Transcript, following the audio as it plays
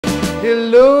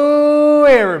Hello,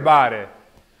 everybody.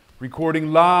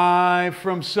 Recording live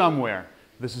from somewhere.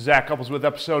 This is Zach Couples with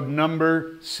episode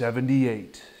number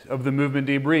 78 of the Movement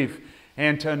Debrief.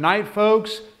 And tonight,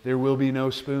 folks, there will be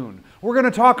no spoon. We're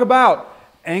going to talk about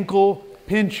ankle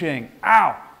pinching.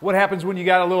 Ow! What happens when you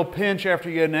got a little pinch after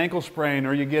you get an ankle sprain,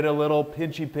 or you get a little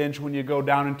pinchy pinch when you go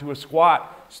down into a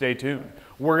squat? Stay tuned.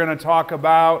 We're going to talk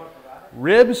about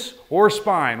ribs or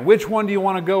spine. Which one do you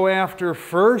want to go after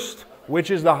first?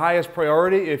 Which is the highest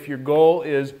priority if your goal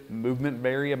is movement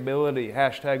variability?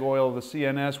 Hashtag oil the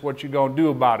CNS. What you going to do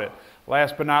about it?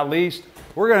 Last but not least,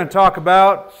 we're going to talk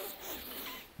about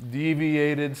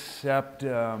deviated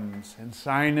septums and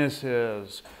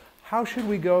sinuses. How should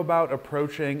we go about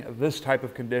approaching this type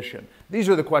of condition? These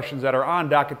are the questions that are on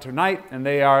docket tonight, and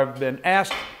they have been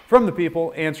asked from the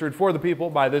people, answered for the people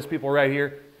by this people right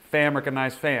here. Fam,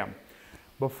 recognize fam.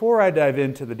 Before I dive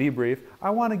into the debrief,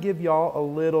 I want to give y'all a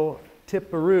little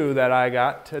tip-a-roo that I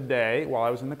got today while I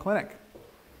was in the clinic.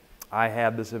 I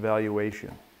had this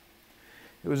evaluation.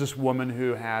 It was this woman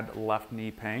who had left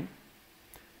knee pain.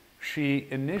 She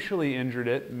initially injured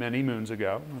it many moons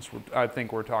ago. I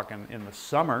think we're talking in the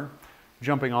summer,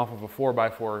 jumping off of a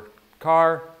 4x4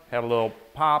 car, had a little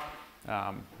pop,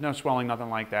 no swelling, nothing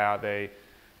like that. They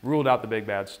ruled out the big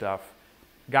bad stuff.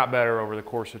 Got better over the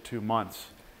course of 2 months.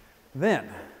 Then,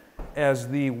 as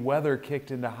the weather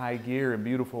kicked into high gear in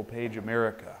beautiful Page,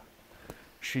 America,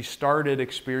 she started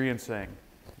experiencing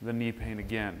the knee pain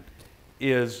again.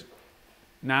 Is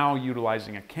now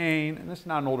utilizing a cane, and this is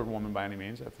not an older woman by any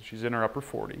means, she's in her upper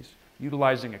 40s,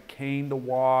 utilizing a cane to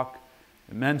walk,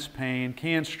 immense pain,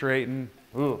 can't straighten,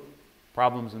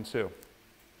 problems ensue.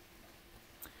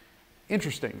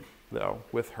 Interesting, though,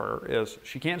 with her is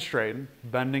she can't straighten,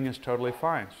 bending is totally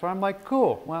fine. So I'm like,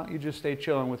 cool, well, you just stay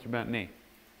chilling with your bent knee.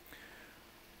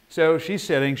 So she's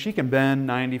sitting, she can bend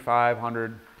 95,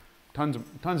 100, tons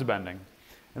of bending.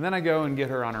 And then I go and get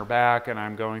her on her back, and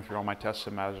I'm going through all my tests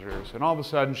and measures, and all of a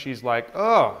sudden she's like,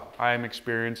 oh, I'm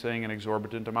experiencing an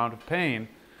exorbitant amount of pain.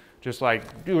 Just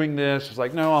like doing this, it's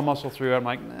like, no, I'll muscle through it. I'm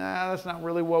like, nah, that's not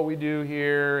really what we do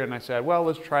here. And I said, well,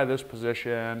 let's try this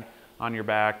position on your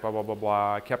back, blah, blah, blah,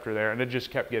 blah. I kept her there, and it just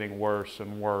kept getting worse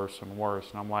and worse and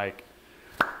worse. And I'm like,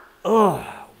 ugh,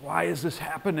 why is this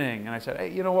happening? And I said,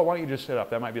 hey, you know what, why don't you just sit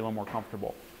up? That might be a little more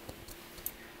comfortable.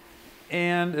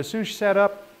 And as soon as she sat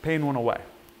up, pain went away.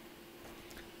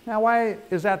 Now, why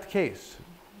is that the case?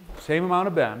 Same amount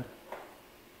of bend,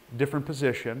 different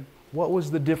position. What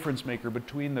was the difference maker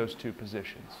between those two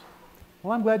positions?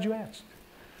 Well, I'm glad you asked.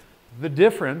 The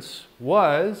difference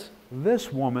was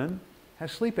this woman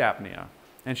has sleep apnea,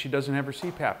 and she doesn't have her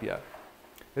CPAP yet,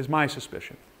 is my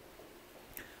suspicion.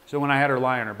 So when I had her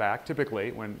lie on her back,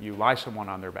 typically when you lie someone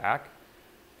on their back,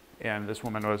 and this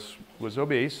woman was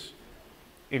obese,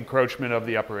 encroachment of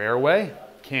the upper airway,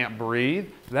 can't breathe,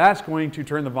 that's going to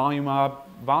turn the volume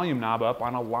knob up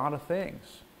on a lot of things.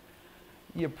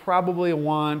 You probably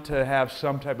want to have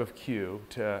some type of cue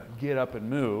to get up and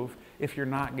move if you're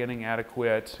not getting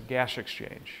adequate gas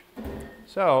exchange.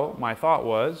 So my thought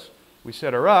was, we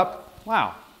set her up,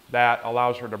 wow, that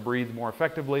allows her to breathe more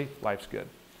effectively, life's good.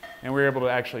 And we were able to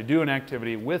actually do an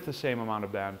activity with the same amount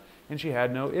of bend, and she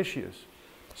had no issues.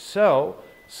 So,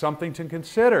 something to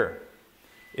consider.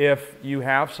 If you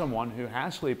have someone who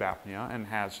has sleep apnea and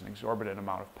has an exorbitant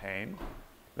amount of pain,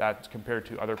 that's compared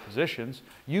to other positions,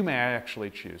 you may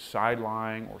actually choose side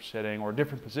lying or sitting or a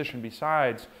different position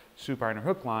besides supine or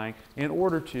hook lying in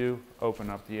order to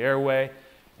open up the airway.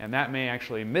 And that may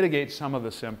actually mitigate some of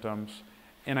the symptoms.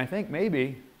 And I think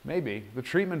maybe the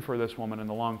treatment for this woman in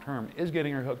the long term is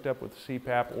getting her hooked up with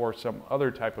CPAP or some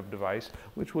other type of device,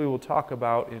 which we will talk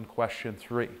about in question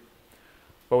 3.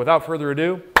 But without further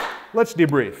ado, let's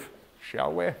debrief,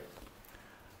 shall we?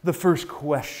 The first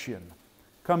question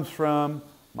comes from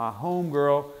my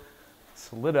homegirl,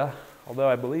 Salida, although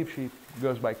I believe she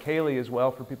goes by Kaylee as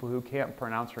well for people who can't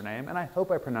pronounce her name, and I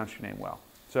hope I pronounced your name well.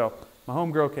 So my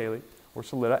homegirl, Kaylee, or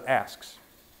Salida, asks,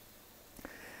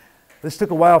 this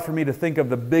took a while for me to think of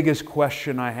the biggest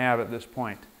question I have at this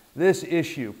point. This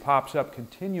issue pops up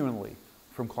continually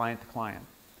from client to client.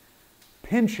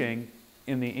 Pinching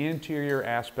in the anterior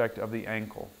aspect of the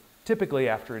ankle, typically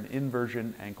after an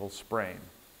inversion ankle sprain.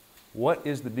 What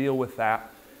is the deal with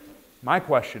that? My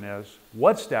question is,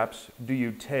 what steps do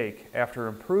you take after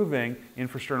improving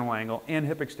infrasternal angle and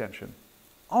hip extension?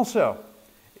 Also,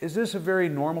 is this a very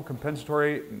normal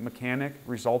compensatory mechanic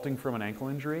resulting from an ankle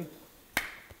injury?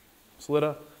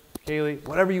 Salida, Kaylee,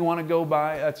 whatever you want to go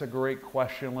by, that's a great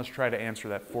question. Let's try to answer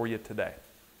that for you today.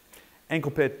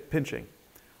 Ankle pinching.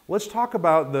 Let's talk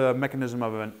about the mechanism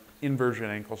of an inversion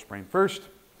ankle sprain first.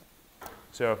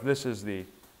 So if this is the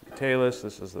talus,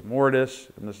 this is the mortise,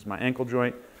 and this is my ankle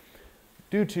joint.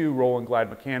 Due to roll and glide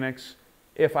mechanics,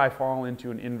 if I fall into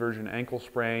an inversion ankle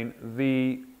sprain,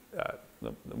 the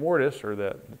mortise, or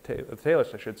the talus,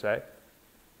 I should say,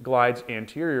 glides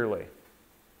anteriorly.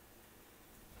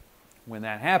 When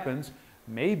that happens,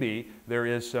 maybe there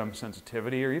is some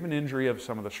sensitivity or even injury of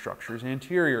some of the structures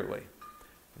anteriorly.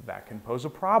 That can pose a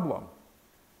problem.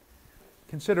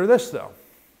 Consider this though.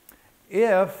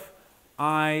 If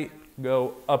I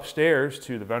go upstairs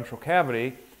to the ventral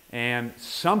cavity and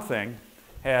something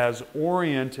has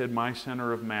oriented my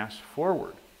center of mass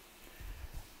forward,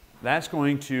 that's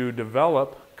going to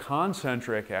develop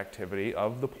concentric activity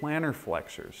of the plantar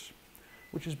flexors,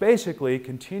 which is basically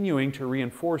continuing to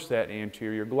reinforce that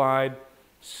anterior glide.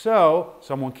 So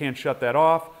someone can't shut that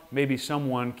off. Maybe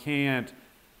someone can't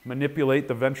manipulate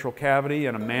the ventral cavity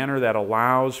in a manner that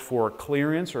allows for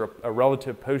clearance or a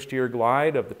relative posterior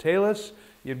glide of the talus.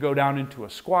 You'd go down into a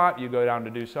squat, you go down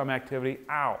to do some activity,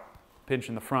 ow, pinch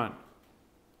in the front.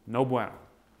 No bueno.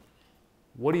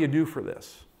 What do you do for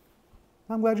this?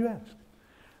 I'm glad you asked.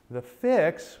 The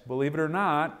fix, believe it or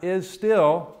not, is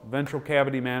still ventral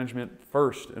cavity management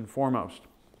first and foremost.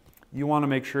 You want to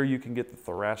make sure you can get the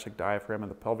thoracic diaphragm and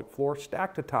the pelvic floor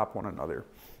stacked atop one another.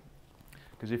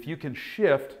 Because if you can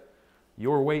shift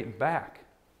your weight back,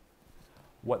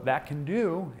 what that can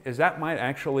do is that might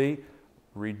actually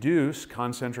reduce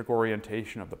concentric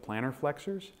orientation of the plantar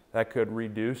flexors. That could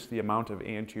reduce the amount of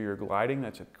anterior gliding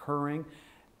that's occurring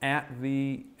at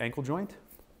the ankle joint.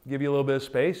 Give you a little bit of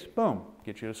space, boom,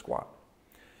 get you to squat.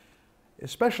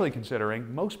 Especially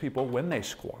considering most people, when they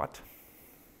squat,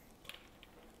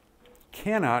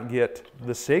 cannot get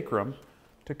the sacrum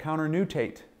to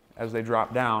counternutate as they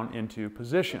drop down into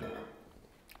position.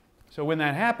 So when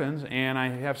that happens, and I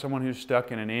have someone who's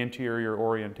stuck in an anterior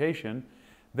orientation,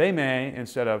 they may,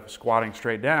 instead of squatting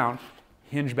straight down,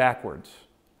 hinge backwards.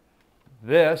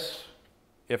 This,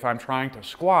 if I'm trying to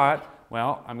squat,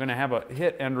 well, I'm going to have a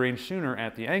hit end range sooner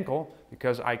at the ankle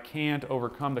because I can't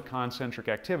overcome the concentric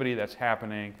activity that's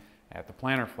happening at the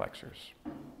plantar flexors.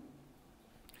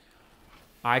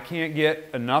 I can't get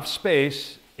enough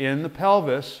space in the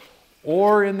pelvis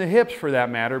or in the hips for that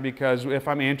matter, because if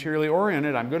I'm anteriorly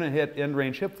oriented, I'm going to hit end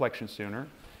range hip flexion sooner.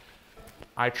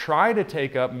 I try to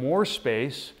take up more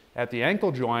space at the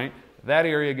ankle joint, that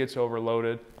area gets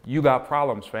overloaded, you got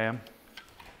problems, fam.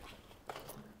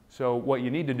 So what you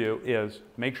need to do is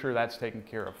make sure that's taken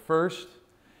care of first.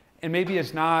 And maybe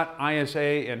it's not ISA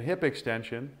and hip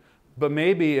extension, but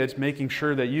maybe it's making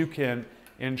sure that you can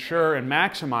ensure and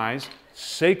maximize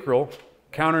sacral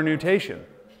counternutation.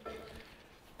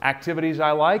 Activities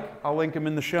I like, I'll link them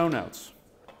in the show notes.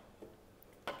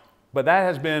 But that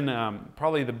has been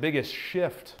probably the biggest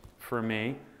shift for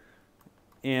me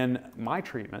in my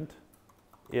treatment,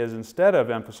 is instead of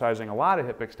emphasizing a lot of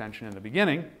hip extension in the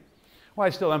beginning, well, I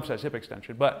still emphasize hip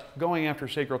extension, but going after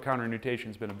sacral counternutation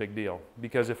has been a big deal.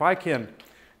 Because if I can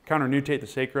counternutate the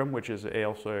sacrum, which is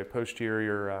also a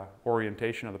posterior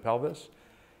orientation of the pelvis,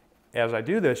 as I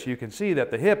do this, you can see that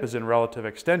the hip is in relative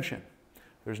extension.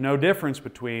 There's no difference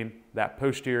between that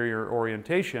posterior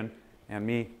orientation and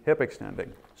me hip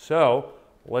extending. So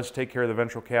let's take care of the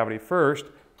ventral cavity first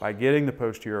by getting the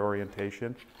posterior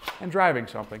orientation and driving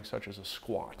something such as a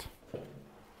squat.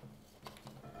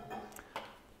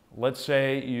 Let's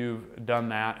say you've done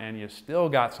that and you still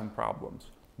got some problems.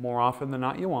 More often than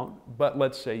not you won't, but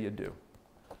let's say you do.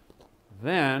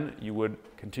 Then you would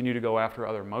continue to go after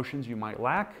other motions you might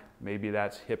lack. Maybe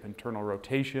that's hip internal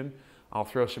rotation. I'll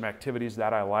throw some activities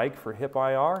that I like for hip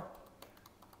IR.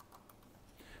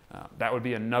 That would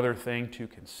be another thing to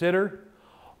consider.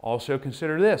 Also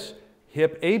consider this.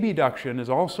 Hip abduction is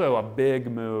also a big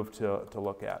move to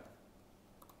look at.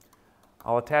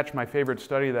 I'll attach my favorite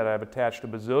study that I've attached a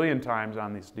bazillion times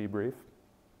on this debrief.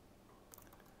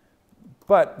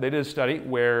 But they did a study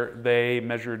where they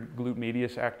measured glute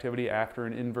medius activity after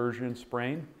an inversion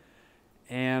sprain,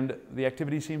 and the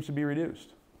activity seems to be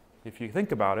reduced. If you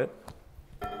think about it,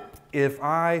 if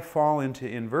I fall into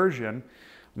inversion,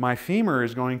 my femur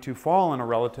is going to fall in a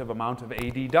relative amount of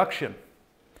adduction.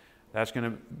 That's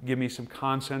going to give me some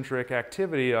concentric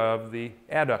activity of the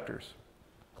adductors.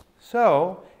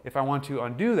 So, if I want to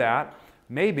undo that,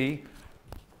 maybe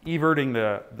everting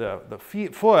the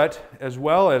foot as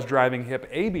well as driving hip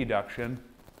abduction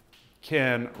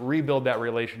can rebuild that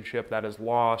relationship that is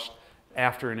lost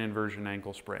after an inversion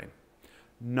ankle sprain.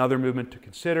 Another movement to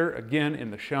consider, again, in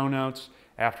the show notes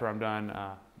after I'm done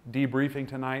debriefing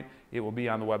tonight. It will be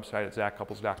on the website at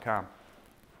zachcouples.com.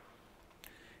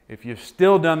 If you've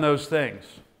still done those things,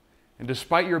 and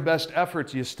despite your best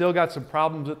efforts, you still got some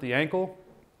problems at the ankle,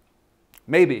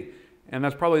 maybe, and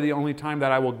that's probably the only time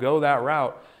that I will go that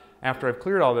route after I've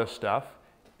cleared all this stuff,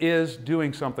 is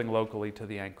doing something locally to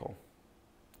the ankle.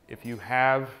 If you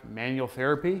have manual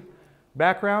therapy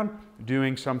background,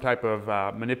 doing some type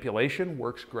of manipulation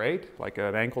works great, like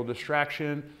an ankle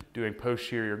distraction, doing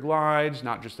posterior glides,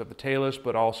 not just of the talus,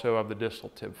 but also of the distal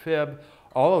tib fib.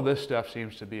 All of this stuff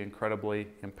seems to be incredibly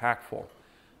impactful.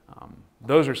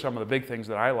 Those are some of the big things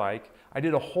that I like. I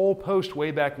did a whole post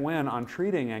way back when on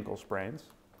treating ankle sprains.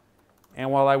 And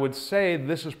while I would say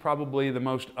this is probably the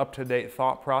most up-to-date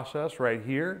thought process right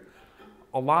here,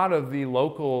 a lot of the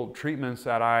local treatments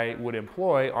that I would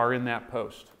employ are in that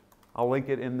post. I'll link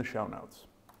it in the show notes.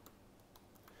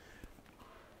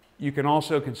 You can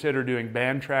also consider doing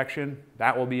band traction.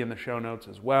 That will be in the show notes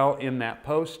as well in that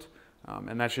post.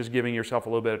 And that's just giving yourself a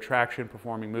little bit of traction,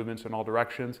 performing movements in all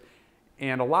directions.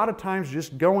 And a lot of times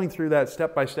just going through that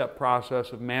step-by-step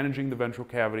process of managing the ventral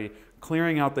cavity,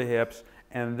 clearing out the hips,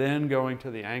 and then going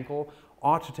to the ankle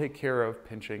ought to take care of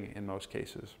pinching in most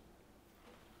cases.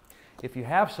 If you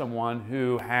have someone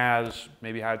who has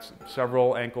maybe had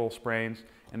several ankle sprains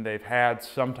and they've had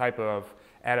some type of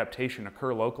adaptation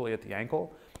occur locally at the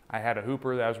ankle, I had a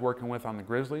hooper that I was working with on the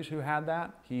Grizzlies who had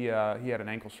that. He had an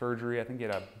ankle surgery. I think he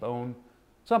had a bone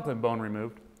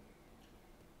removed.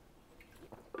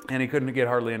 And he couldn't get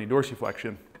hardly any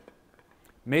dorsiflexion.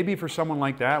 Maybe for someone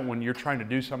like that, when you're trying to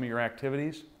do some of your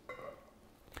activities,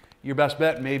 your best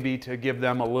bet may be to give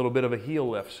them a little bit of a heel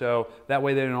lift. So that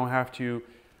way they don't have to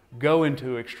go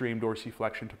into extreme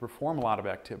dorsiflexion to perform a lot of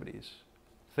activities.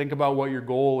 Think about what your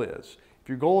goal is. If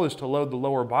your goal is to load the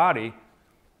lower body,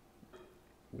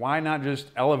 why not just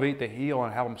elevate the heel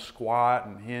and have them squat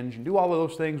and hinge and do all of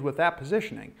those things with that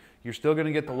positioning? You're still going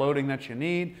to get the loading that you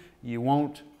need. You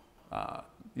won't,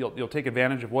 you'll take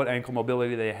advantage of what ankle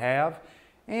mobility they have,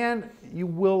 and you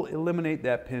will eliminate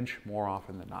that pinch more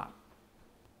often than not.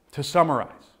 To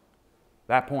summarize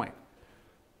that point,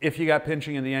 if you got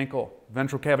pinching in the ankle,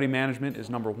 ventral cavity management is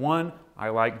number one. I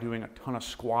like doing a ton of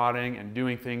squatting and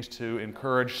doing things to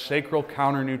encourage sacral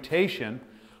counternutation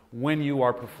when you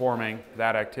are performing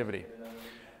that activity.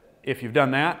 If you've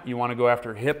done that, you want to go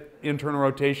after hip internal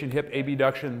rotation, hip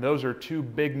abduction. Those are two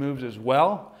big moves as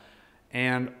well.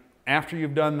 And after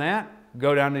you've done that,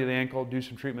 go down to the ankle, do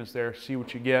some treatments there, see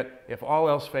what you get. If all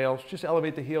else fails, just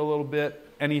elevate the heel a little bit.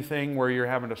 Anything where you're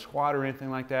having to squat or anything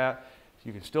like that,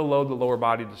 you can still load the lower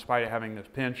body despite having this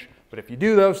pinch. But if you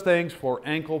do those things for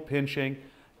ankle pinching,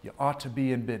 you ought to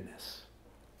be in business.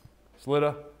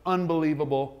 Slita,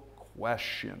 unbelievable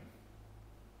question.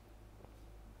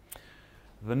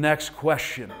 The next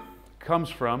question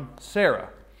comes from Sarah.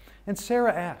 And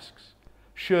Sarah asks,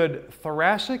 should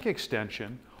thoracic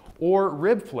extension or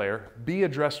rib flare be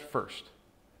addressed first?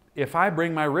 If I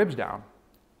bring my ribs down,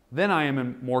 then I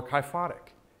am more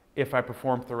kyphotic. If I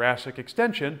perform thoracic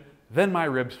extension, then my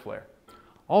ribs flare.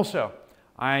 Also,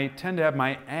 I tend to have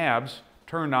my abs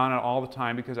turned on all the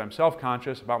time because I'm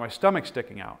self-conscious about my stomach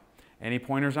sticking out. Any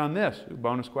pointers on this? Ooh,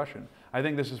 bonus question. I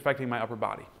think this is affecting my upper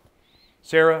body.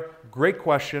 Sarah, great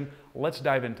question. Let's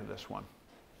dive into this one.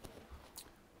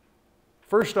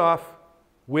 First off,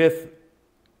 with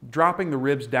dropping the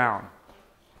ribs down,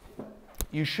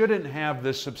 you shouldn't have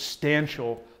this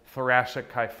substantial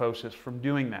thoracic kyphosis from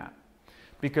doing that.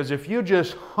 Because if you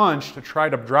just hunch to try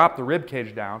to drop the rib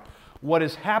cage down, what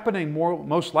is happening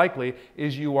most likely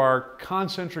is you are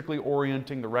concentrically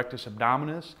orienting the rectus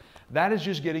abdominis. That is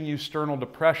just getting you sternal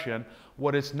depression.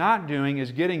 What it's not doing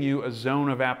is getting you a zone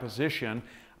of apposition,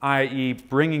 i.e.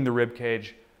 bringing the rib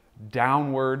cage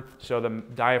downward so the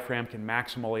diaphragm can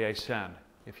maximally ascend.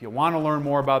 If you want to learn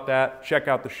more about that, check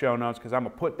out the show notes because I'm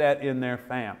going to put that in there,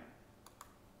 fam.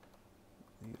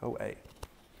 OA.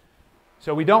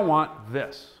 So we don't want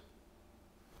this.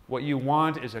 What you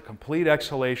want is a complete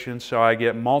exhalation so I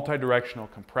get multi-directional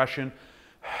compression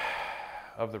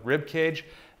of the rib cage.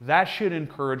 That should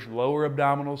encourage lower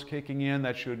abdominals kicking in.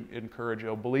 That should encourage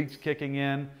obliques kicking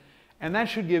in. And that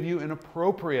should give you an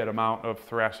appropriate amount of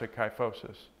thoracic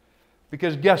kyphosis.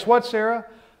 Because guess what, Sarah?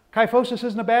 Kyphosis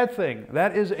isn't a bad thing.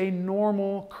 That is a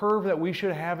normal curve that we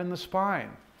should have in the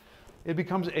spine. It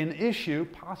becomes an issue,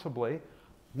 possibly,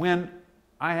 when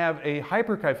I have a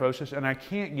hyperkyphosis and I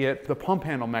can't get the pump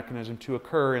handle mechanism to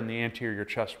occur in the anterior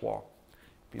chest wall.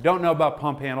 If you don't know about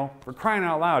pump handle, for crying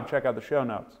out loud, check out the show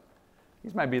notes.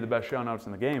 These might be the best show notes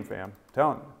in the game, fam. I'm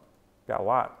telling you, got a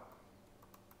lot.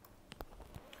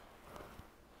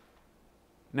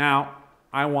 Now,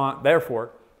 I want,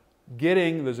 therefore,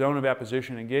 getting the zone of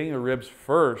apposition and getting the ribs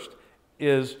first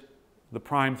is the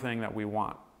prime thing that we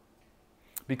want.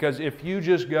 Because if you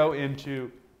just go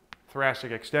into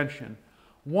thoracic extension,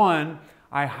 one,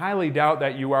 I highly doubt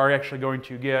that you are actually going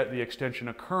to get the extension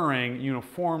occurring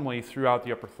uniformly throughout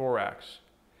the upper thorax.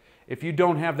 If you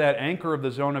don't have that anchor of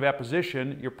the zone of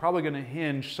apposition, you're probably going to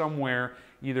hinge somewhere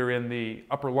either in the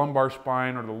upper lumbar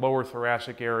spine or the lower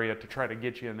thoracic area to try to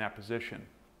get you in that position.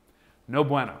 No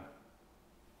bueno.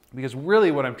 Because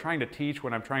really what I'm trying to teach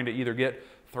when I'm trying to either get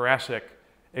thoracic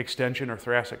extension or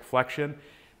thoracic flexion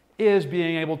is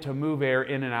being able to move air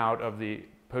in and out of the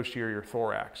posterior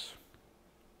thorax.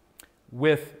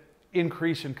 With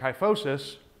increase in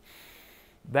kyphosis,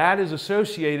 that is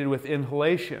associated with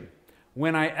inhalation.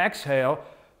 When I exhale,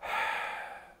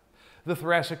 the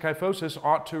thoracic kyphosis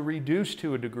ought to reduce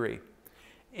to a degree.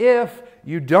 If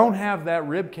you don't have that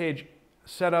rib cage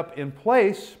set up in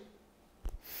place,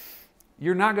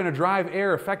 you're not going to drive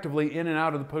air effectively in and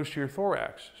out of the posterior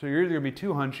thorax. So you're either going to be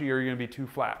too hunchy or you're going to be too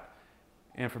flat.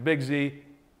 And for Big Z,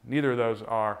 neither of those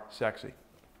are sexy.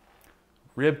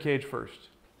 Rib cage first.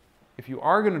 If you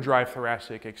are going to drive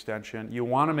thoracic extension, you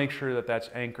want to make sure that that's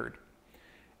anchored.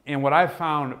 And what I've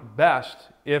found best,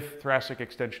 if thoracic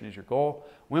extension is your goal,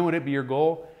 when would it be your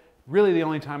goal? Really the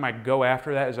only time I go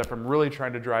after that is if I'm really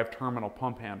trying to drive terminal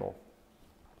pump handle.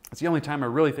 It's the only time I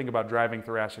really think about driving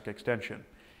thoracic extension.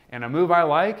 And a move I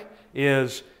like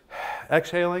is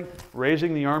exhaling,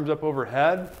 raising the arms up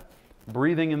overhead,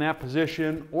 breathing in that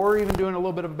position, or even doing a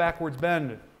little bit of a backwards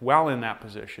bend while in that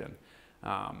position.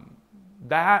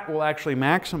 That will actually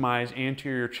maximize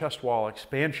anterior chest wall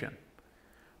expansion.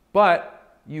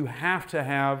 But you have to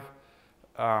have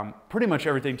pretty much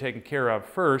everything taken care of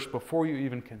first before you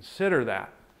even consider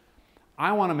that.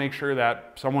 I want to make sure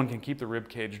that someone can keep the rib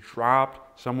cage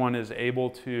dropped, someone is able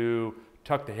to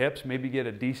tuck the hips, maybe get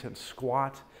a decent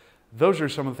squat. Those are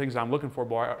some of the things I'm looking for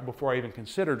before I even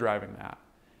consider driving that.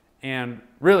 And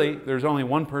really, there's only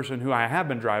one person who I have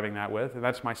been driving that with, and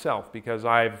that's myself, because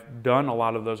I've done a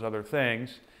lot of those other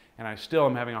things, and I still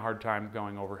am having a hard time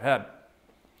going overhead.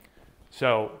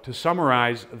 So to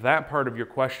summarize that part of your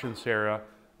question, Sarah,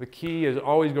 the key is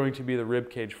always going to be the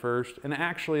rib cage first, and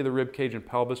actually the rib cage and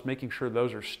pelvis, making sure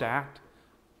those are stacked,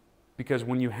 because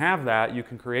when you have that, you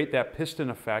can create that piston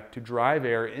effect to drive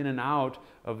air in and out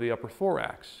of the upper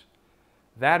thorax.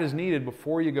 That is needed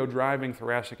before you go driving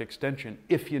thoracic extension,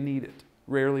 if you need it.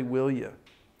 Rarely will you.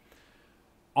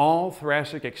 All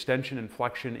thoracic extension and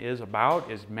flexion is about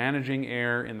is managing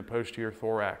air in the posterior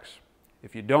thorax.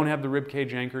 If you don't have the rib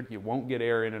cage anchored, you won't get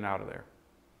air in and out of there.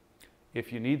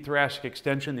 If you need thoracic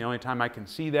extension, the only time I can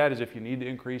see that is if you need to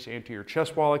increase anterior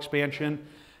chest wall expansion.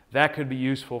 That could be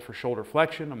useful for shoulder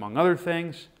flexion, among other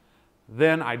things.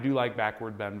 Then I do like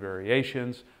backward bend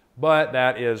variations, but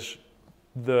that is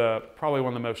probably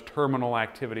one of the most terminal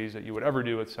activities that you would ever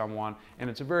do with someone, and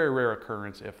it's a very rare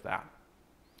occurrence, if that.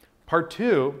 Part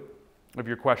two of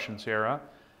your question, Sarah,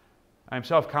 I'm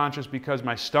self-conscious because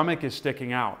my stomach is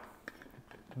sticking out.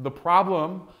 The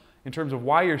problem, in terms of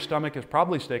why your stomach is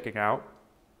probably sticking out,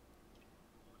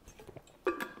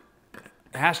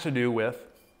 has to do with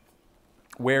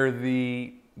where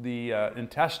the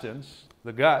intestines,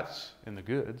 the guts, and the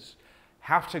goods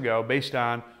have to go based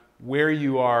on where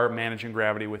you are managing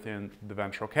gravity within the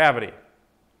ventral cavity.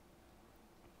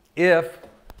 If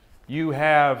you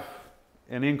have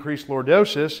an increased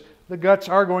lordosis, the guts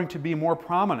are going to be more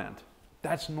prominent.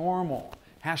 That's normal.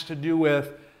 It has to do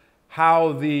with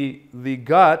how the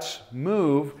guts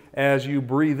move as you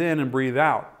breathe in and breathe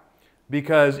out.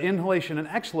 Because inhalation and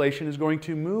exhalation is going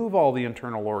to move all the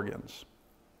internal organs.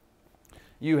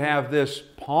 You have this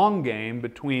pong game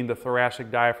between the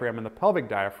thoracic diaphragm and the pelvic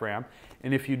diaphragm,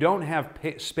 and if you don't have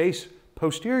space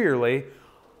posteriorly,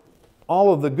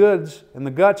 all of the goods and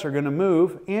the guts are going to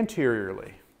move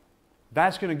anteriorly.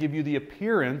 That's going to give you the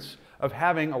appearance of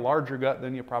having a larger gut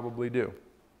than you probably do.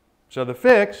 So the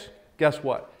fix, guess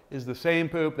what, is the same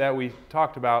poop that we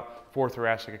talked about for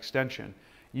thoracic extension.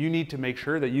 You need to make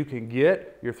sure that you can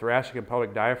get your thoracic and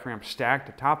pelvic diaphragm stacked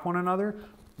atop one another.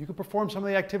 You can perform some of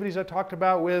the activities I talked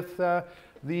about with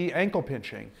the ankle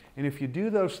pinching. And if you do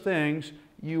those things,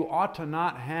 you ought to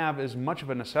not have as much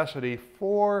of a necessity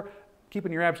for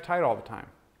keeping your abs tight all the time.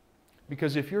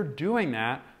 Because if you're doing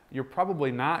that, you're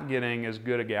probably not getting as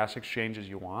good a gas exchange as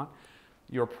you want.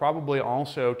 You're probably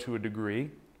also, to a degree,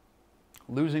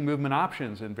 losing movement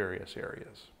options in various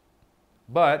areas.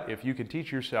 But if you can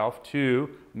teach yourself to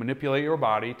manipulate your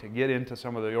body to get into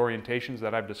some of the orientations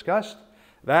that I've discussed,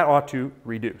 that ought to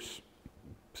reduce.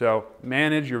 So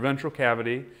manage your ventral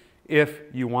cavity if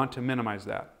you want to minimize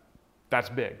that. That's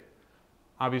big.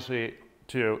 Obviously,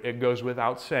 too, it goes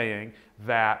without saying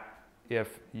that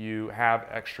if you have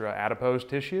extra adipose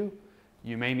tissue,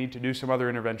 you may need to do some other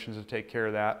interventions to take care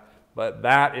of that, but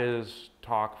that is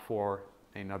talk for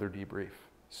another debrief.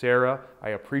 Sarah, I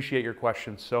appreciate your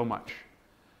question so much.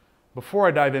 Before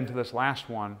I dive into this last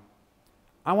one,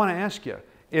 I want to ask you,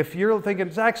 if you're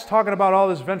thinking, Zach's talking about all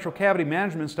this ventral cavity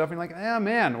management stuff, and you're like, yeah,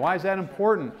 man, why is that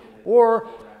important? Or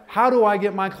how do I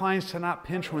get my clients to not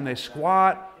pinch when they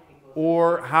squat?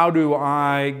 Or how do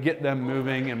I get them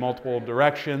moving in multiple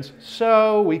directions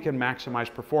so we can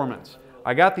maximize performance?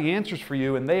 I got the answers for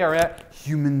you, and they are at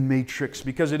Human Matrix,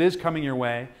 because it is coming your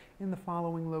way in the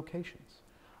following locations.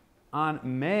 On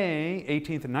May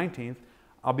 18th and 19th,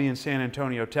 I'll be in San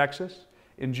Antonio, Texas.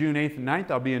 In June 8th and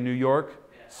 9th, I'll be in New York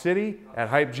City at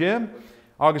Hype Gym.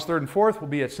 August 3rd and 4th, we'll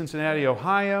be at Cincinnati,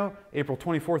 Ohio. April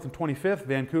 24th and 25th,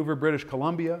 Vancouver, British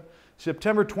Columbia.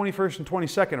 September 21st and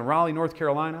 22nd in Raleigh, North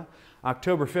Carolina.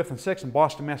 October 5th and 6th in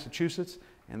Boston, Massachusetts.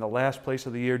 And the last place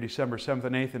of the year, December 7th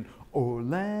and 8th in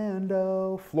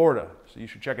Orlando, Florida. So you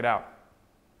should check it out.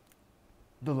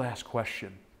 The last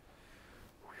question.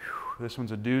 Whew, this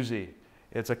one's a doozy.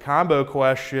 It's a combo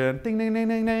question. Ding, ding, ding,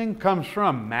 ding, ding. Comes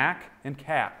from Mac and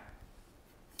Kat.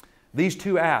 These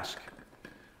two ask,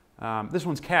 this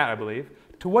one's Kat, I believe,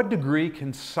 to what degree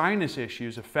can sinus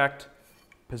issues affect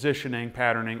positioning,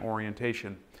 patterning,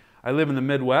 orientation? I live in the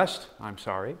Midwest, I'm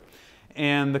sorry,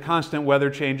 and the constant weather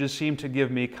changes seem to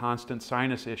give me constant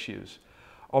sinus issues.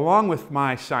 Along with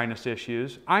my sinus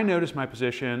issues, I notice my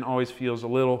position always feels a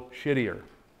little shittier,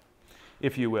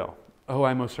 if you will. Oh,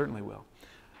 I most certainly will.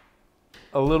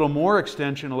 A little more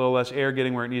extension, a little less air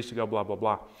getting where it needs to go, blah, blah,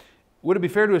 blah. Would it be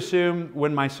fair to assume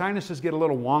when my sinuses get a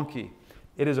little wonky,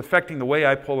 it is affecting the way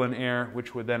I pull in air,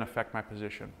 which would then affect my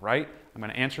position, right? I'm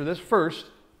going to answer this first.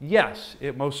 Yes,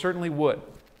 it most certainly would.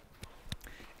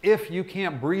 If you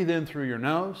can't breathe in through your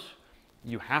nose,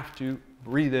 you have to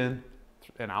breathe in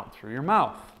and out through your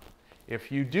mouth.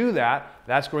 If you do that,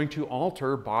 that's going to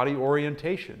alter body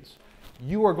orientations.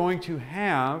 You are going to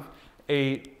have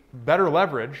a better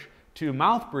leverage to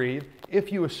mouth breathe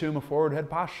if you assume a forward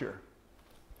head posture.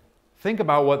 Think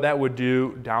about what that would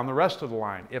do down the rest of the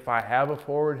line. If I have a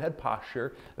forward head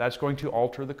posture, that's going to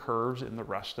alter the curves in the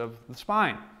rest of the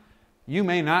spine. You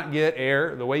may not get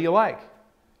air the way you like.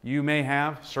 You may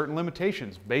have certain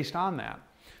limitations based on that.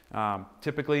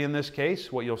 Typically in this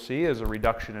case, what you'll see is a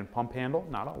reduction in pump handle,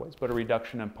 not always, but a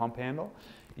reduction in pump handle.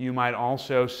 You might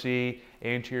also see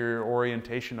anterior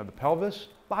orientation of the pelvis,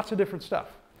 lots of different stuff.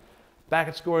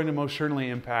 That's going to most certainly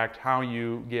impact how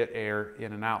you get air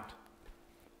in and out.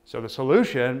 So the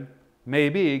solution may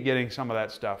be getting some of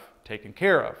that stuff taken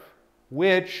care of,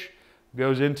 which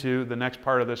goes into the next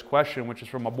part of this question, which is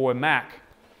from my boy Mac.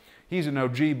 He's an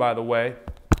OG, by the way.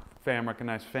 Fam,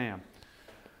 recognized fam.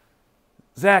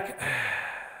 Zach,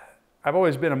 I've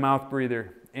always been a mouth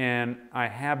breather, and I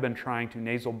have been trying to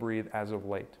nasal breathe as of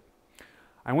late.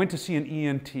 I went to see an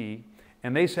ENT,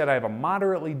 and they said I have a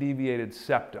moderately deviated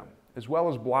septum, as well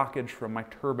as blockage from my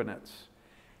turbinates.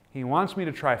 He wants me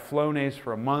to try Flonase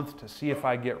for a month to see if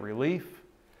I get relief,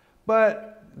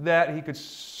 but that he could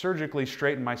surgically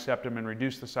straighten my septum and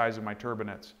reduce the size of my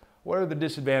turbinates. What are the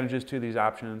disadvantages to these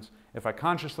options? If I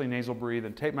consciously nasal breathe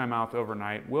and tape my mouth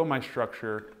overnight, will my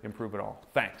structure improve at all?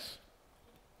 Thanks.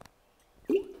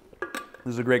 This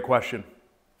is a great question.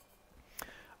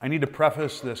 I need to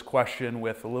preface this question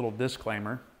with a little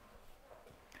disclaimer.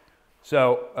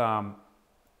 So,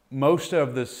 most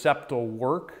of the septal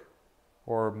work,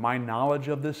 or my knowledge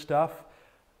of this stuff,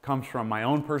 comes from my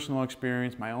own personal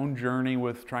experience, my own journey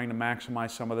with trying to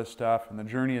maximize some of this stuff, and the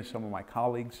journey of some of my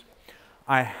colleagues.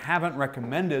 I haven't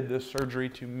recommended this surgery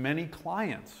to many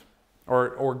clients,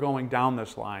 or going down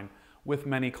this line with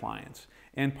many clients.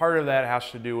 And part of that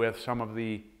has to do with some of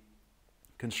the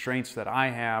constraints that I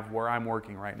have where I'm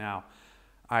working right now.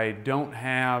 I don't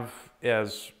have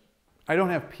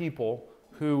people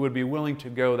who would be willing to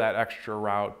go that extra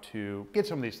route to get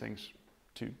some of these things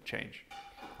to change.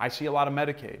 I see a lot of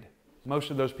Medicaid. Most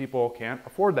of those people can't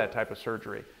afford that type of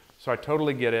surgery. So I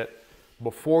totally get it.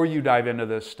 Before you dive into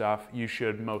this stuff, you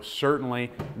should most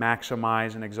certainly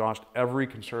maximize and exhaust every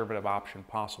conservative option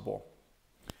possible.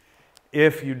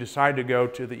 If you decide to go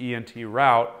to the ENT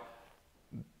route,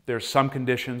 there's some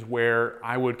conditions where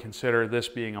I would consider this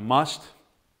being a must.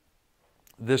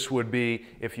 This would be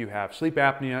if you have sleep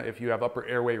apnea, if you have upper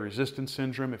airway resistance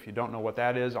syndrome. If you don't know what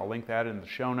that is, I'll link that in the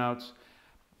show notes.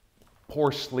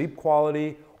 Poor sleep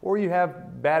quality, or you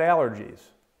have bad allergies,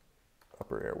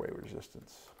 upper airway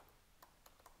resistance.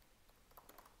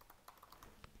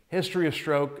 History of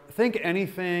stroke, think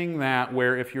anything that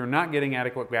where if you're not getting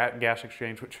adequate gas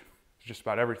exchange, which is just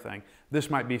about everything, this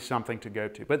might be something to go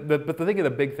to. But think of the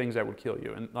big things that would kill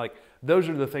you. And like, those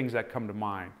are the things that come to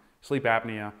mind. Sleep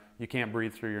apnea, you can't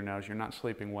breathe through your nose, you're not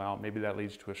sleeping well, maybe that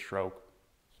leads to a stroke.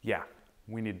 Yeah,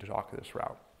 we need to talk this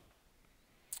route.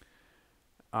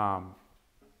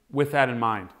 with that in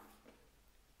mind,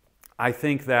 I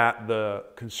think that the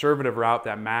conservative route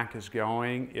that Mac is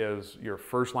going is your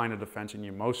first line of defense, and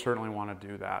you most certainly want to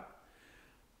do that.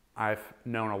 I've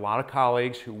known a lot of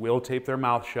colleagues who will tape their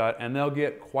mouth shut, and they'll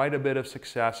get quite a bit of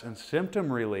success and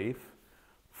symptom relief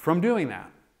from doing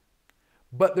that.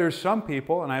 But there's some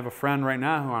people, and I have a friend right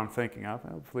now who I'm thinking of,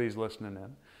 please listening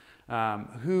in,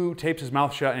 who tapes his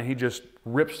mouth shut and he just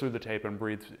rips through the tape and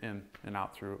breathes in and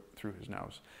out through his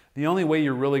nose. The only way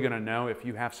you're really going to know if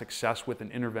you have success with an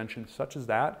intervention such as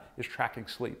that is tracking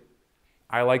sleep.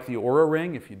 I like the Aura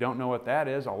Ring. If you don't know what that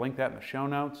is, I'll link that in the show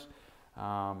notes.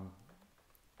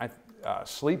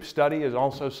 Sleep study is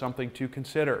also something to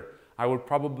consider. I would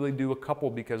probably do a couple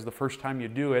because the first time you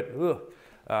do it,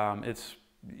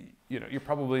 you're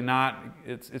probably not,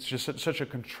 it's just such a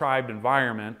contrived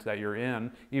environment that you're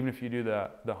in, even if you do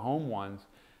the home ones,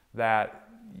 that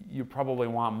you probably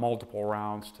want multiple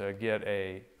rounds to get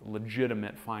a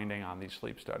legitimate finding on these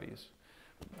sleep studies.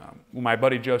 My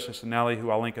buddy Joe Cicinelli, who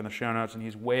I'll link in the show notes, and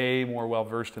he's way more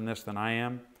well-versed in this than I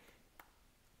am,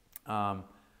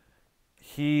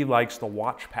 he likes the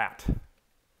watch pat.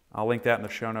 I'll link that in the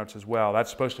show notes as well. That's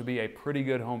supposed to be a pretty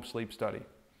good home sleep study.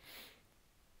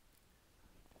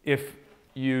 If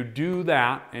you do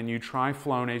that and you try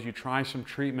Flonase, you try some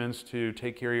treatments to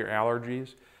take care of your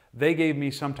allergies, they gave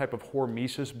me some type of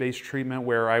hormesis-based treatment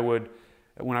where I would,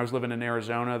 when I was living in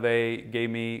Arizona, they gave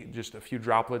me just a few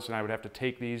droplets and I would have to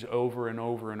take these over and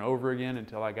over and over again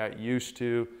until I got used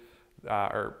to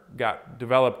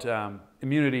developed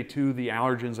immunity to the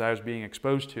allergens I was being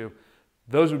exposed to.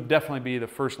 Those would definitely be the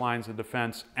first lines of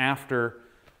defense after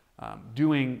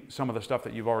doing some of the stuff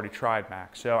that you've already tried,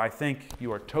 Max. So I think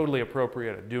you are totally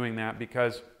appropriate at doing that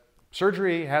because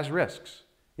surgery has risks.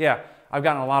 Yeah, I've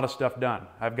gotten a lot of stuff done.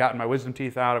 I've gotten my wisdom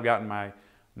teeth out. I've gotten my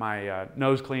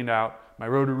nose cleaned out, my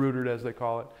roto-rooted as they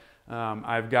call it.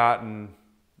 I've gotten,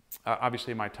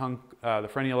 obviously, my tongue, the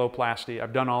frenuloplasty.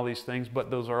 I've done all these things, but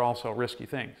those are also risky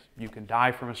things. You can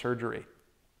die from a surgery.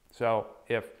 So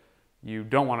if you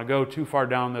don't want to go too far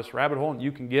down this rabbit hole and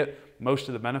you can get most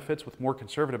of the benefits with more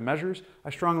conservative measures,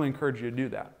 I strongly encourage you to do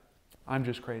that. I'm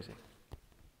just crazy.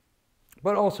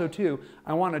 But also, too,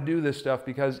 I want to do this stuff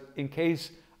because in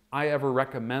case I ever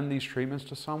recommend these treatments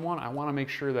to someone, I want to make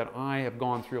sure that I have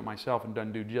gone through it myself and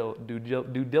done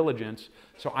due diligence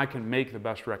so I can make the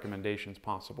best recommendations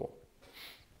possible.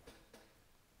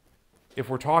 If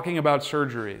we're talking about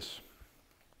surgeries,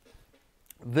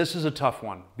 this is a tough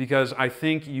one because I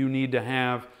think you need to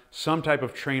have some type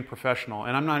of trained professional,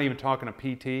 and I'm not even talking a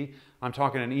PT, I'm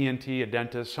talking an ENT, a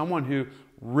dentist, someone who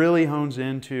really hones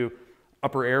into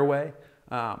upper airway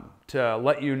to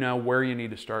let you know where you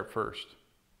need to start first.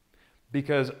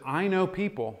 Because I know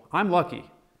people, I'm lucky,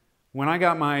 when I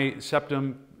got my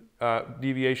septum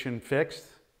deviation fixed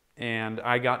and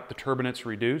I got the turbinates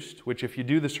reduced, which if you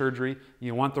do the surgery,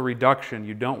 you want the reduction,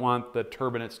 you don't want the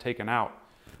turbinates taken out.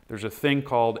 There's a thing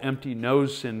called empty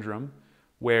nose syndrome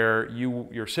where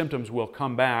your symptoms will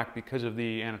come back because of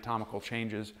the anatomical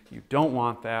changes. You don't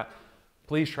want that.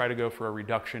 Please try to go for a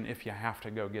reduction if you have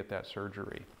to go get that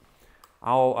surgery.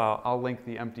 I'll link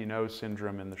the empty nose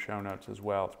syndrome in the show notes as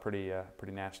well. It's pretty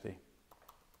nasty.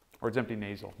 Or it's empty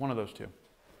nasal, one of those two.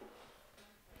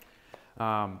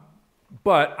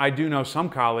 But I do know some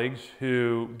colleagues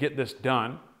who get this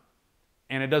done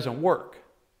and it doesn't work.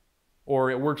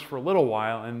 Or it works for a little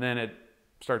while and then it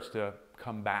starts to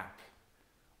come back.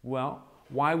 Well,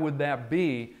 why would that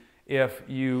be if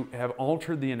you have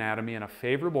altered the anatomy in a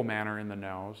favorable manner in the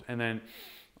nose and then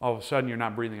all of a sudden you're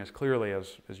not breathing as clearly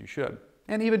as you should?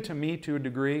 And even to me, to a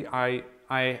degree,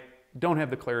 I don't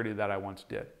have the clarity that I once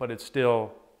did, but it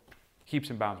still keeps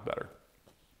and bounds better.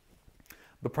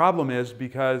 The problem is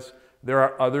because there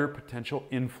are other potential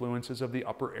influences of the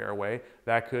upper airway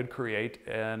that could create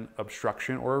an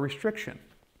obstruction or a restriction.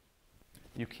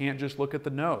 You can't just look at the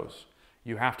nose.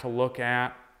 You have to look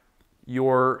at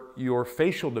your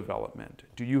facial development.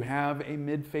 Do you have a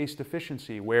mid-face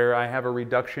deficiency where I have a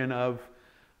reduction of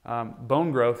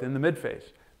bone growth in the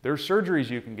mid-face? There's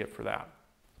surgeries you can get for that.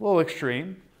 A little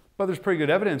extreme, but there's pretty good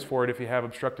evidence for it if you have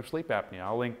obstructive sleep apnea.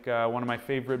 I'll link one of my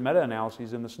favorite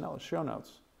meta-analyses in the show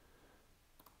notes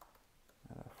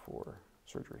for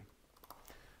surgery.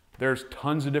 There's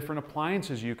tons of different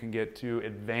appliances you can get to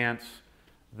advance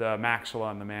the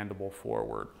maxilla and the mandible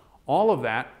forward. All of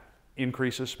that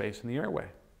increases space in the airway.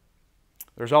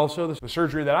 There's also the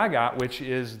surgery that I got, which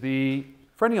is the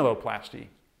frenuloplasty.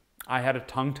 I had a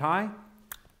tongue tie,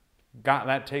 got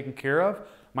that taken care of.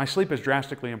 My sleep has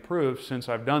drastically improved since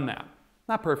I've done that.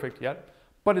 Not perfect yet,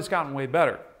 but it's gotten way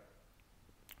better.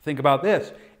 Think about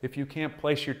this. If you can't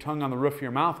place your tongue on the roof of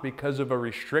your mouth because of a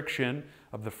restriction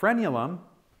of the frenulum,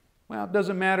 well, it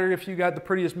doesn't matter if you got the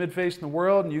prettiest midface in the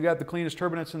world and you got the cleanest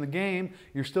turbinates in the game,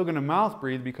 you're still going to mouth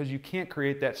breathe because you can't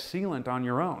create that sealant on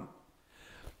your own.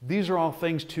 These are all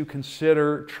things to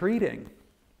consider treating.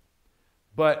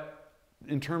 But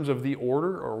in terms of the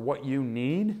order or what you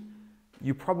need,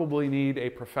 you probably need a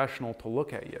professional to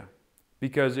look at you.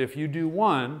 Because if you do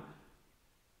one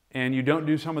and you don't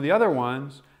do some of the other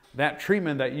ones, that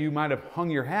treatment that you might have hung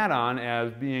your hat on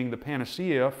as being the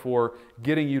panacea for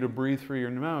getting you to breathe through your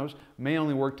nose may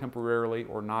only work temporarily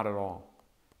or not at all.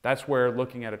 That's where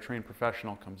looking at a trained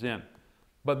professional comes in.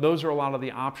 But those are a lot of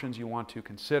the options you want to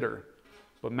consider.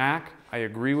 But Mac, I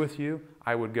agree with you.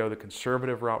 I would go the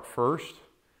conservative route first.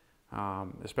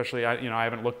 Especially, I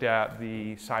haven't looked at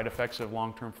the side effects of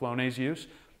long-term Flonase use,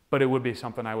 but it would be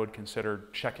something I would consider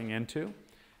checking into.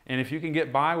 And if you can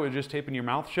get by with just taping your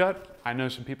mouth shut, I know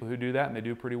some people who do that and they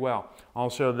do pretty well.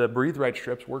 Also, the Breathe Right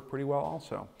strips work pretty well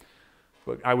also.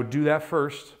 But I would do that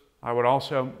first. I would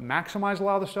also maximize a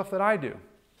lot of the stuff that I do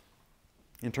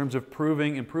in terms of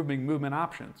improving movement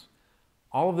options.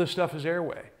 All of this stuff is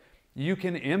airway. You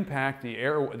can impact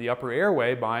the upper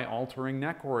airway by altering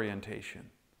neck orientation.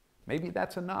 Maybe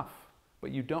that's enough,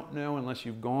 but you don't know unless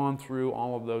you've gone through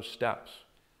all of those steps.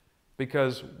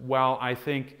 Because while I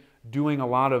think doing a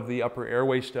lot of the upper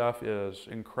airway stuff is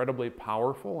incredibly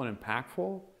powerful and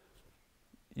impactful,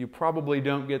 you probably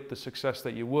don't get the success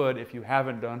that you would if you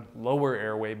haven't done lower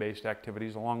airway-based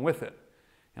activities along with it,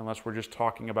 unless we're just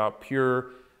talking about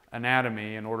pure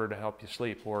anatomy in order to help you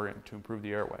sleep or to improve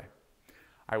the airway.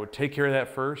 I would take care of that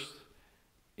first.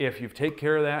 If you've taken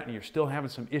care of that and you're still having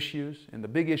some issues, and the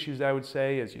big issues I would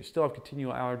say is you still have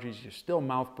continual allergies, you're still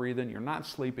mouth breathing, you're not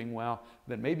sleeping well,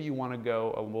 then maybe you want to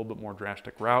go a little bit more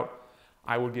drastic route.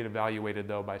 I would get evaluated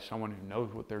though by someone who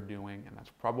knows what they're doing, and that's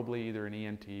probably either an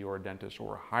ENT or a dentist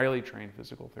or a highly trained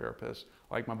physical therapist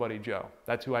like my buddy Joe.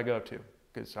 That's who I go to,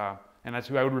 and that's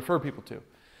who I would refer people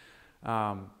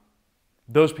to.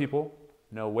 Those people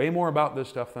know way more about this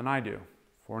stuff than I do.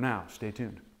 For now, stay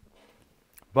tuned.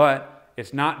 But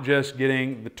it's not just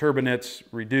getting the turbinates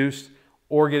reduced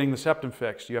or getting the septum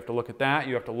fixed. You have to look at that.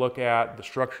 You have to look at the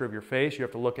structure of your face. You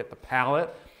have to look at the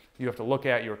palate. You have to look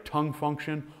at your tongue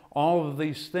function. All of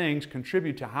these things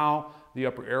contribute to how the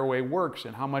upper airway works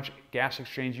and how much gas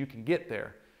exchange you can get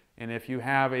there. And if you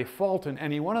have a fault in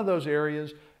any one of those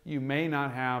areas, you may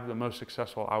not have the most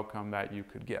successful outcome that you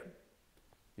could get.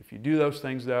 If you do those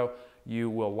things though,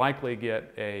 you will likely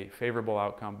get a favorable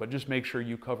outcome, but just make sure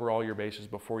you cover all your bases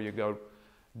before you go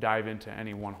dive into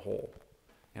any one hole.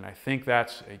 And I think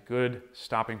that's a good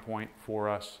stopping point for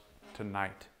us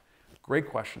tonight. Great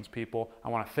questions, people. I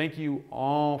want to thank you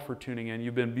all for tuning in.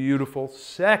 You've been beautiful,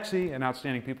 sexy, and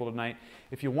outstanding people tonight.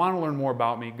 If you want to learn more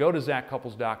about me, go to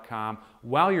zachcouples.com.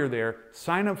 While you're there,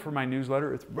 sign up for my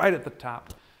newsletter. It's right at the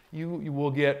top. You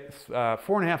will get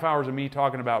 4.5 hours of me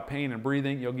talking about pain and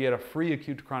breathing. You'll get a free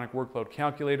acute to chronic workload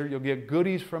calculator. You'll get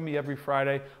goodies from me every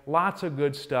Friday. Lots of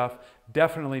good stuff.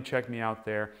 Definitely check me out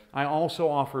there. I also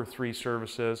offer 3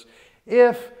 services.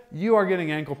 If you are getting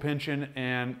ankle pinching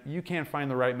and you can't find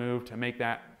the right move to make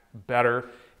that better,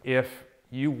 if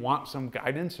you want some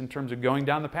guidance in terms of going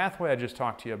down the pathway I just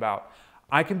talked to you about,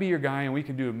 I can be your guy and we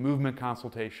can do a movement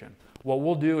consultation. What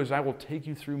we'll do is I will take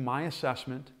you through my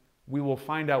assessment. We will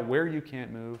find out where you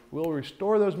can't move. We'll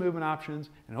restore those movement options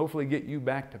and hopefully get you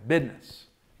back to business.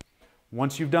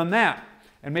 Once you've done that,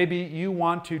 and maybe you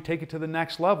want to take it to the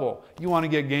next level, you want to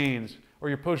get gains, or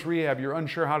you're post-rehab, you're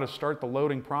unsure how to start the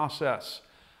loading process,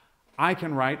 I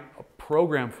can write a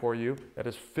program for you that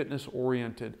is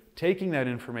fitness-oriented, taking that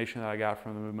information that I got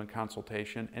from the movement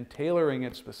consultation and tailoring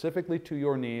it specifically to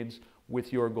your needs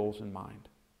with your goals in mind.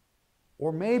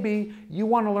 Or maybe you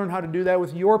want to learn how to do that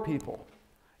with your people.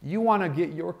 You want to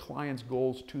get your clients'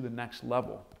 goals to the next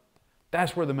level.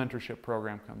 That's where the mentorship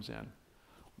program comes in.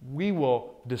 We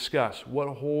will discuss what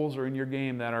holes are in your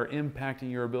game that are impacting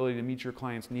your ability to meet your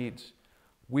clients' needs.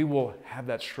 We will have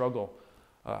that struggle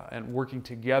and working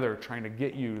together trying to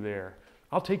get you there.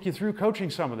 I'll take you through coaching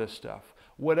some of this stuff.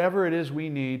 Whatever it is we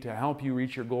need to help you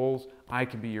reach your goals, I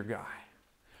can be your guy.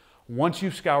 Once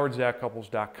you've scoured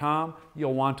ZachCouples.com,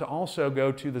 you'll want to also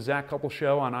go to the Zach Couples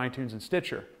Show on iTunes and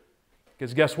Stitcher.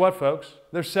 Because guess what, folks?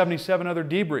 There's 77 other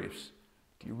debriefs.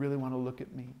 Do you really want to look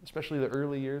at me? Especially the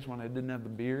early years when I didn't have the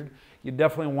beard. You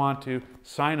definitely want to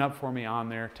sign up for me on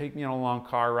there, take me on a long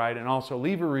car ride, and also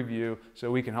leave a review so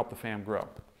we can help the fam grow.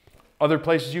 Other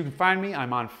places you can find me,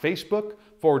 I'm on Facebook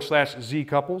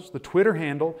 /ZCouples. The Twitter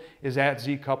handle is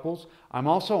 @ZCouples. I'm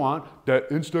also on that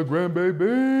Instagram,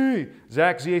 baby.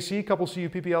 Zach, Z-A-C, Couples,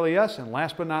 C-U-P-P-L-E-S. And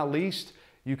last but not least,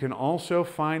 You can also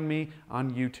find me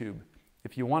on YouTube.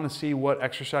 If you want to see what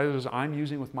exercises I'm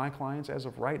using with my clients as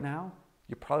of right now,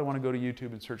 you probably want to go to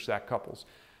YouTube and search Zach Couples.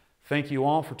 Thank you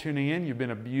all for tuning in. You've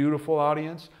been a beautiful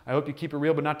audience. I hope you keep it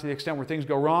real, but not to the extent where things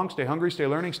go wrong. Stay hungry, stay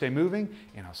learning, stay moving,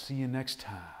 and I'll see you next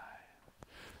time.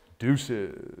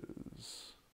 Deuces.